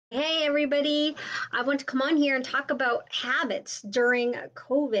Hey everybody, I want to come on here and talk about habits during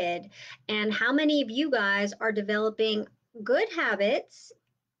COVID and how many of you guys are developing good habits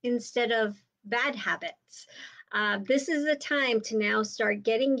instead of bad habits. This is the time to now start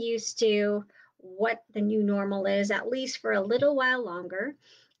getting used to what the new normal is, at least for a little while longer.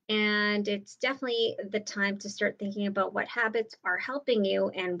 And it's definitely the time to start thinking about what habits are helping you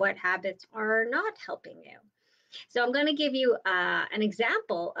and what habits are not helping you. So I'm going to give you an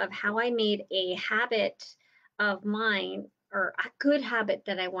example of how I made a habit of mine or a good habit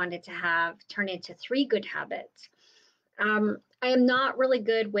that I wanted to have turn into three good habits. I am not really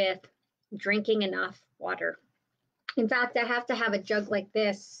good with drinking enough water. In fact, I have to have a jug like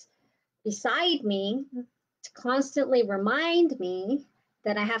this beside me to constantly remind me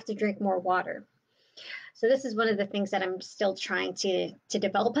that I have to drink more water. So this is one of the things that I'm still trying to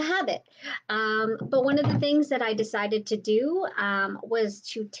develop a habit. But one of the things that I decided to do was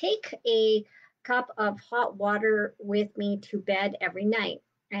to take a cup of hot water with me to bed every night.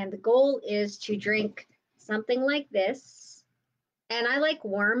 And the goal is to drink something like this. And I like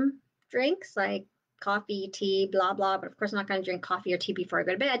warm drinks like coffee, tea, blah, blah. But of course, I'm not going to drink coffee or tea before I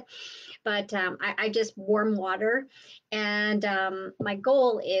go to bed. But I just warm water. And my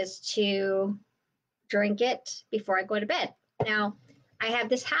goal is to drink it before I go to bed. Now, I have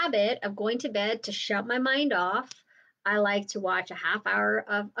this habit of going to bed to shut my mind off. I like to watch a half hour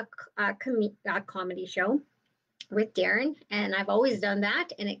of a comedy show with Darren, and I've always done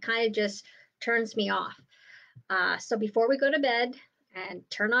that, and it kind of just turns me off. So before we go to bed and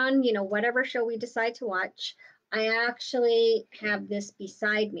turn on, whatever show we decide to watch, I actually have this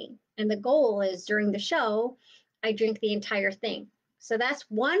beside me. And the goal is during the show, I drink the entire thing. So that's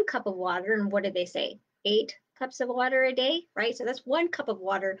 1 cup of water. And what did they say? 8 cups of water a day, right? So that's 1 cup of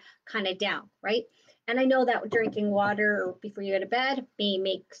water kind of down, right? And I know that drinking water before you go to bed may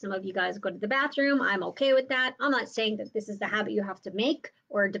make some of you guys go to the bathroom. I'm okay with that. I'm not saying that this is the habit you have to make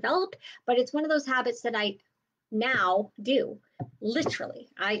or develop, but it's one of those habits that I now do. Literally,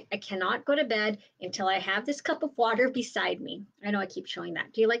 I cannot go to bed until I have this cup of water beside me. I know I keep showing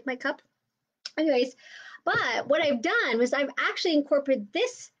that. Do you like my cup? Anyways, but what I've done was I've actually incorporated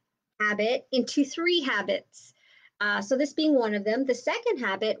this habit into 3 habits. So this being one of them. The second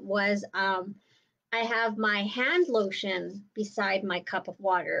habit was I have my hand lotion beside my cup of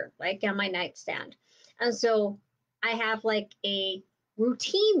water, like on my nightstand. And so I have like a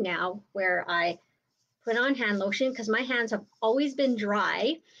routine now where I put on hand lotion because my hands have always been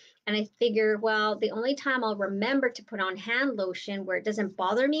dry. And I figure, well, the only time I'll remember to put on hand lotion where it doesn't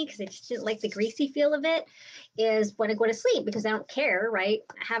bother me because I just didn't like the greasy feel of it is when I go to sleep because I don't care, right?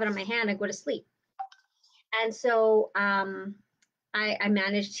 I have it on my hand, I go to sleep. And so I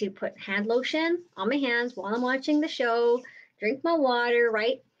managed to put hand lotion on my hands while I'm watching the show, drink my water,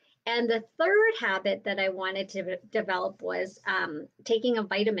 right? And the third habit that I wanted to develop was taking a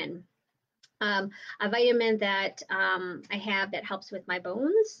vitamin, a vitamin that I have that helps with my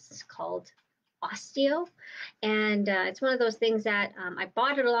bones. It's called osteo. And it's one of those things that I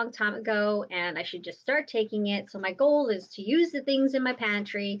bought it a long time ago and I should just start taking it. So my goal is to use the things in my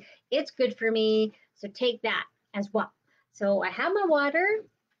pantry. It's good for me. So take that as well. So I have my water.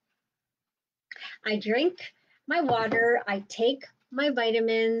 I drink my water. I take my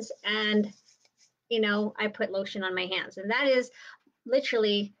vitamins and, I put lotion on my hands. And that is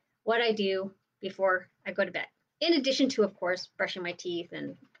literally what I do before I go to bed, in addition to, of course, brushing my teeth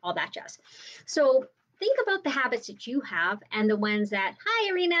and all that jazz. So think about the habits that you have and the ones that, hi,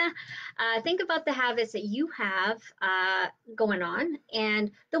 Irina, think about the habits that you have going on and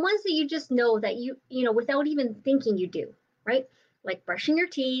the ones that you just know that without even thinking you do, right? Like brushing your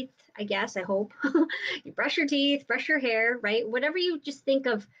teeth, I guess, I hope. You brush your teeth, brush your hair, right? Whatever you just think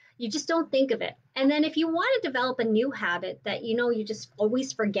of, you just don't think of it. And then if you want to develop a new habit that you just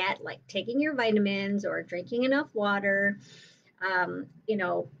always forget, like taking your vitamins or drinking enough water, um, you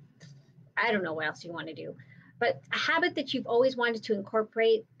know, I don't know what else you want to do, but a habit that you've always wanted to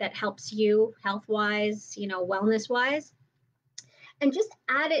incorporate that helps you health wise, wellness wise, and just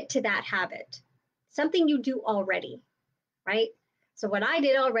add it to that habit, something you do already, right? So what I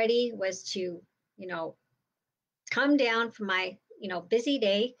did already was to, you know, come down from my, busy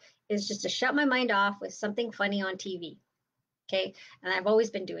day is just to shut my mind off with something funny on TV. Okay. And I've always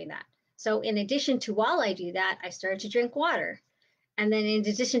been doing that. So in addition to while I do that, I started to drink water. And then in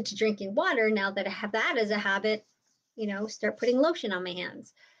addition to drinking water, now that I have that as a habit, start putting lotion on my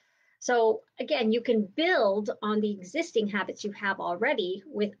hands. So again, you can build on the existing habits you have already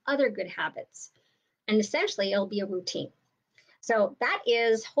with other good habits. And essentially, it'll be a routine. So that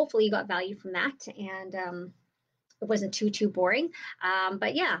is, hopefully, you got value from that. And it wasn't too boring.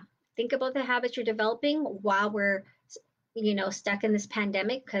 But yeah, think about the habits you're developing while we're stuck in this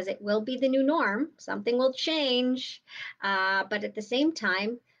pandemic, because it will be the new norm. Something will change. But at the same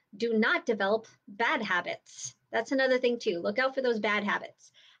time, do not develop bad habits. That's another thing too. Look out for those bad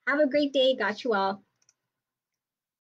habits. Have a great day. Got you all.